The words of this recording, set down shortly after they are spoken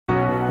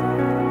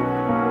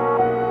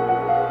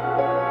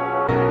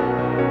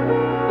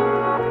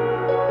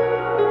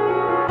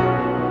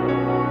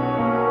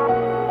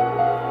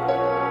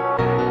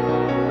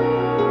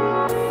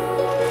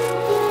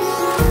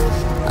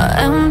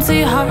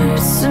empty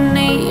hearts and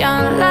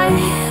neon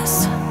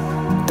lights.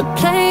 They're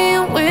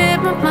playing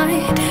with my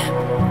mind.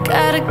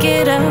 Gotta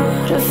get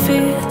out of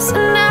here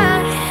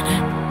tonight.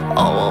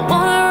 Oh, I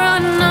wanna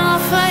run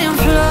off and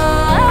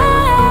fly.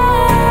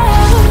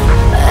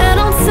 And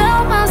I'll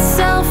tell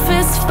myself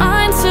it's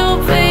fine to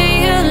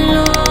be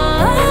alone,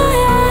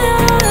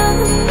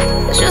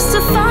 just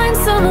to find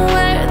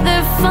somewhere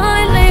that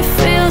finally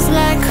feels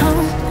like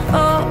home.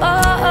 Oh,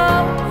 oh,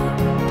 oh.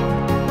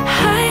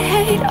 I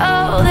hate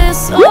all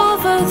this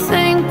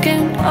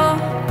overthinking. Oh,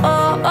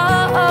 oh,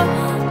 oh, oh.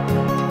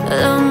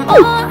 The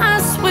more I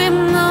swim,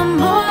 the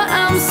more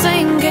I'm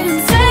sinking.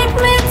 Take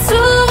me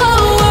to a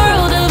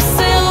world of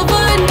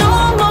silver. No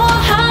more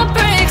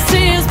heartbreaks,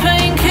 tears,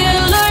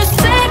 painkillers.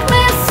 Take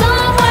me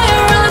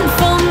somewhere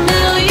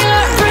unfamiliar.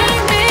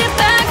 Bring me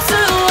back to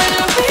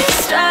where we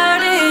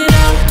started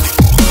out.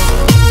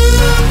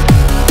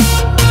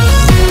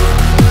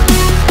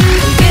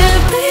 Get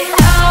me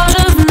out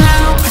of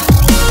now,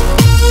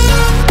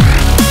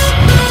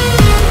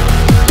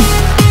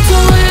 to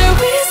where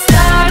we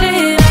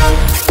started out.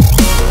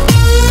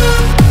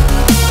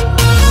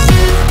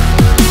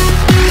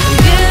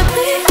 Get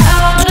me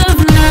out of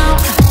now,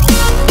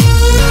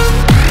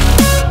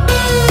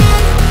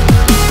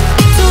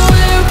 to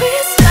where we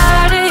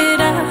started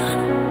out.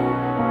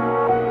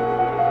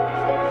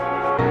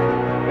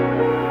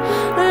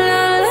 La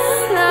la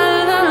la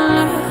la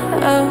la,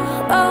 oh,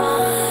 oh.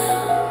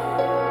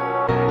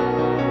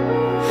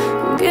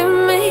 Get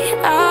me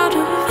out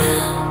of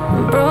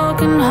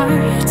broken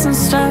hearts and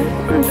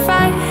starting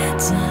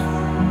fights,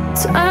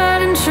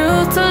 turning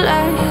truth to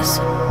lies.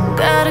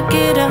 Gotta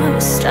get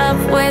up, stop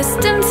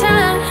wasting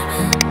time.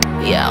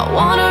 Yeah, I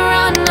wanna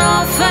run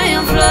off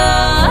and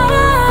fly.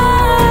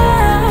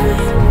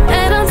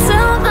 And I'll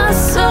tell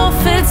myself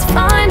it's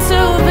fine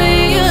to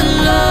be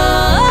alone,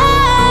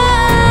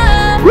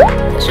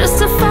 just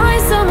to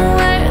find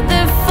somewhere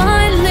that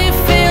finally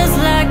feels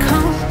like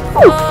home.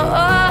 Oh,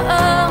 oh,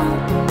 oh.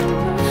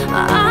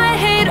 I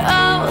hate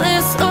all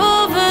this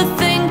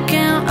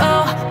overthinking.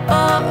 Oh,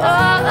 oh,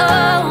 oh,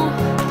 oh.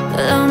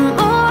 The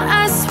more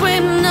I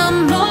swim, the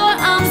more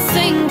I'm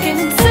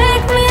sinking.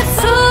 Take me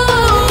to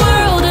a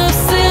world of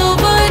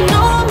silver.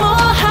 No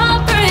more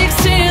heartbreaks,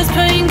 tears,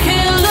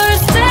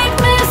 painkillers. Take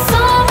me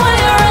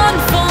somewhere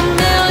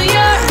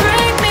unfamiliar.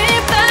 Bring me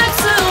back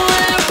to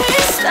where we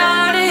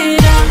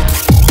started out.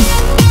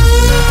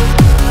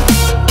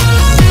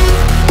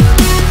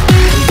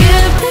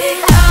 Get me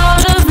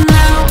out of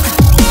now,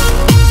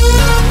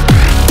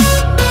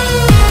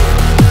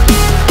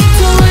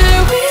 to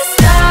where we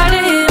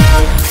started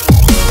out.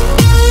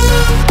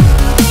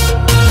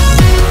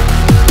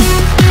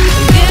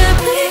 Get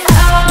me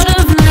out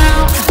of now,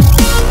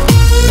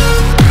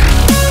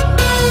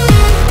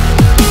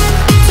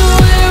 to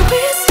where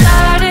we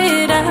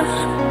started out.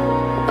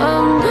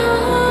 Oh no,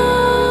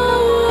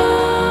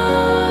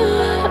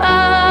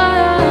 oh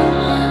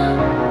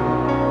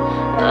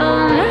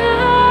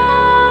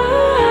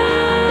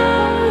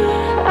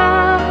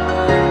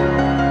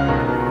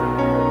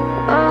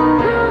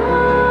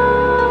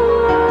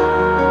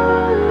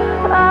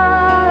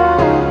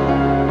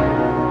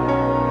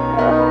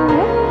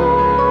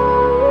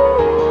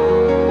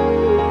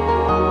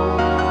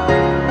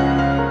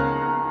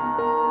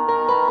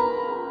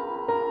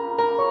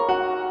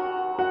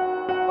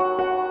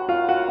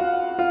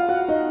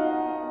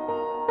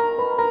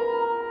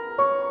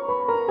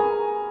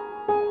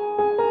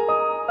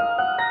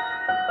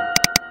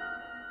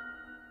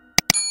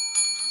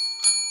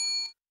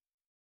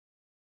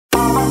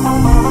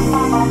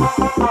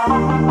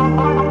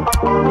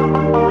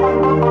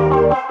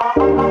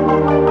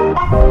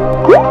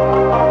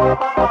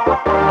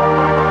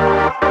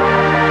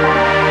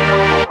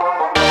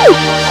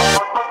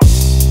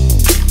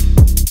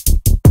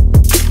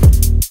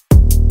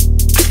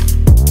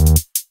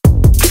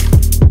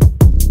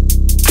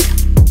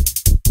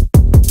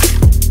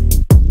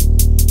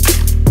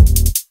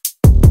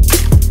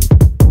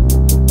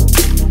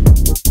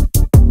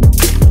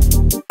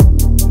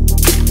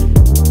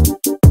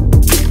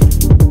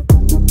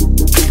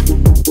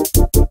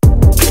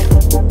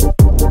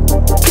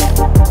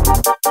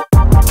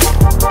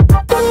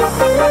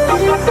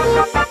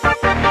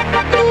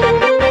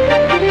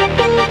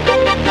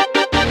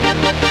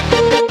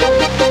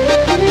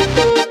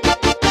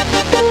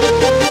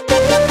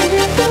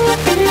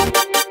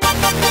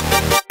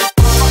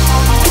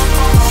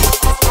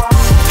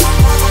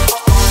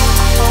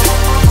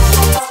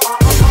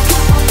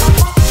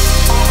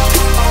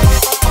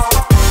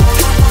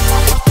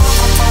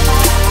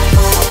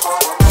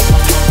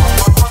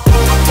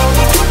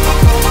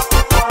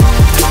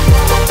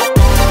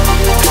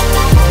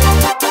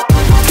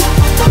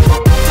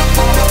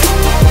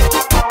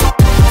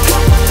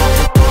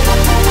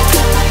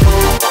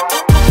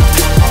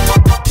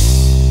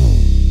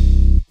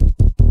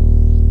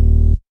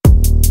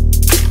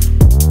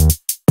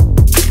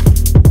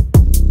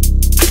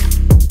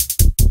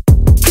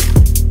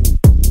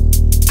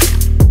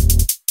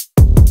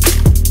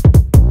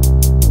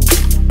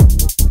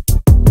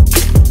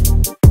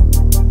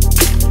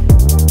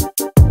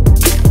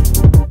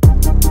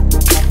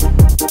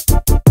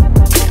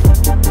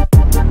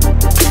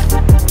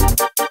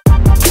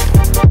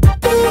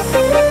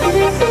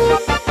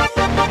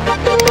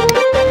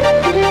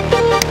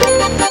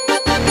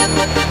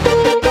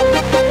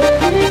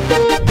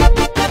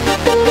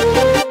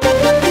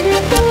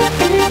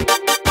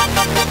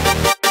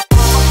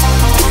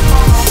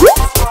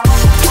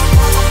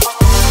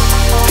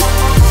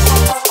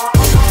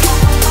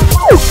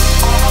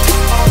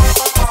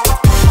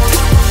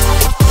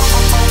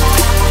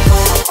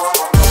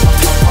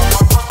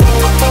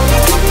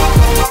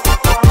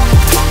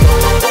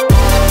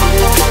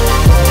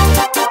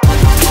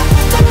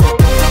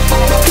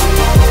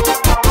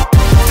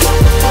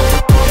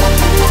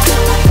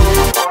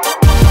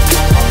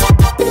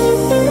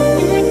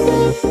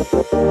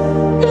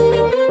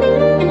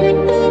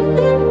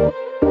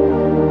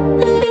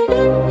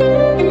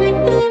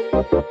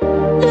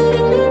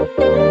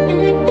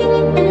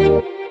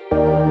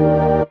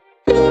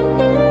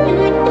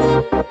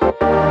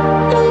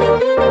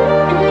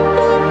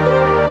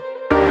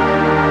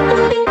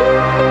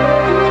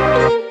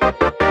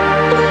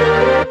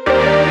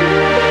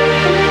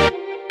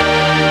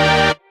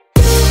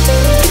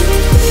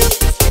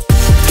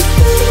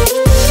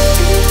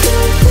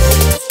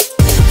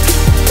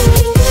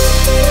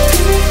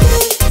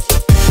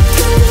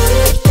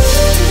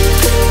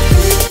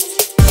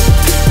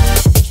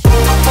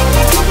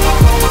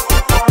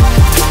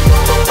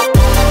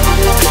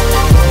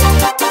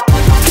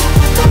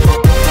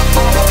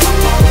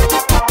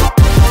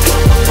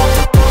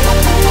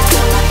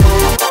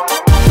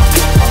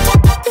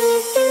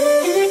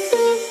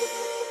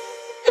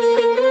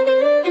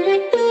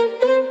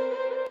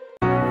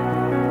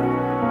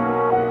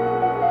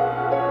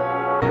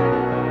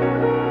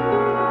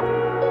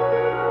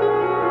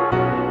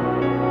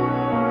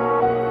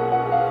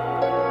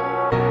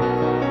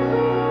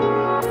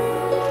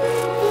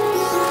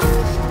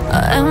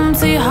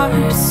empty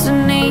hearts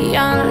and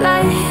neon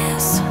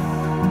lights.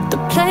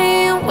 They're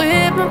playing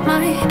with my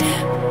mind.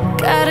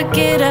 Gotta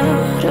get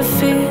out of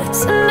here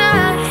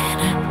tonight.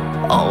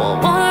 Oh, I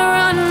wanna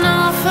run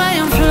off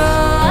and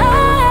fly.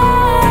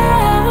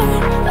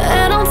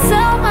 And I'll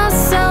tell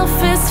myself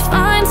it's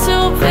fine to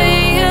be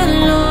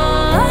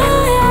alone,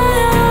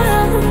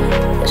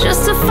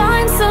 just to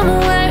find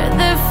somewhere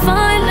that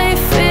finally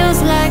feels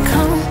like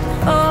home.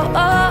 Oh,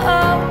 oh,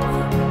 oh.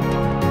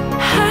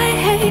 I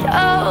hate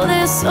all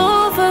this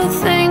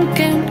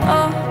overthinking.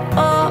 Oh,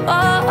 oh,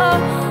 oh, oh.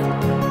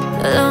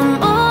 The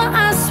more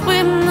I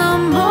swim, the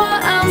more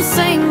I'm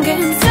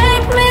sinking.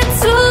 Take me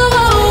to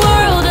a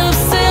world of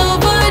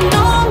silver.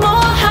 No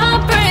more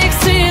heartbreaks,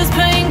 tears,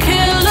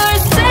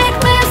 painkillers. Take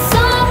me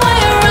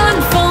somewhere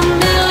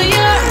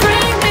unfamiliar.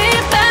 Bring me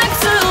back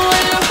to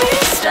where we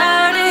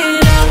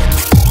started out.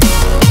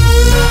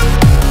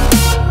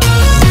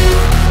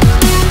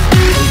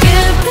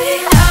 Get me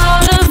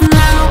out of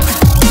now,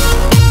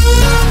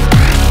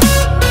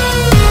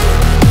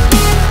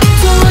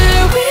 to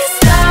where we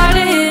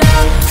started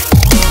out.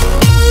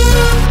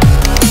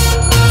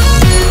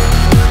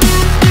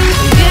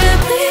 Get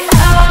me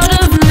out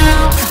of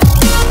now,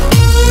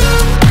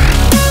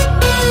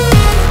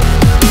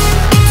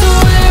 to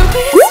where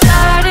we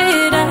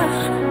started out.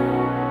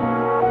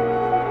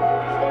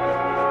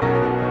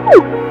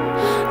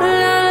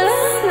 La la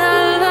la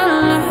la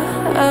la,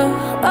 oh,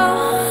 oh.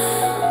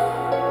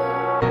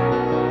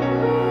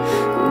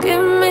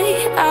 Get me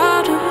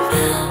out of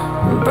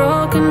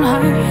broken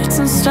hearts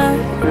and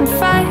starting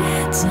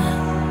fights,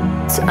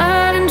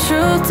 turning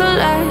truth to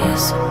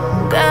lies.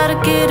 Gotta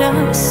get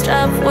up,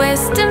 stop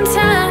wasting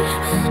time.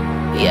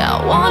 Yeah, I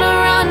wanna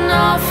run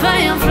off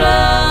and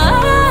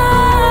fly.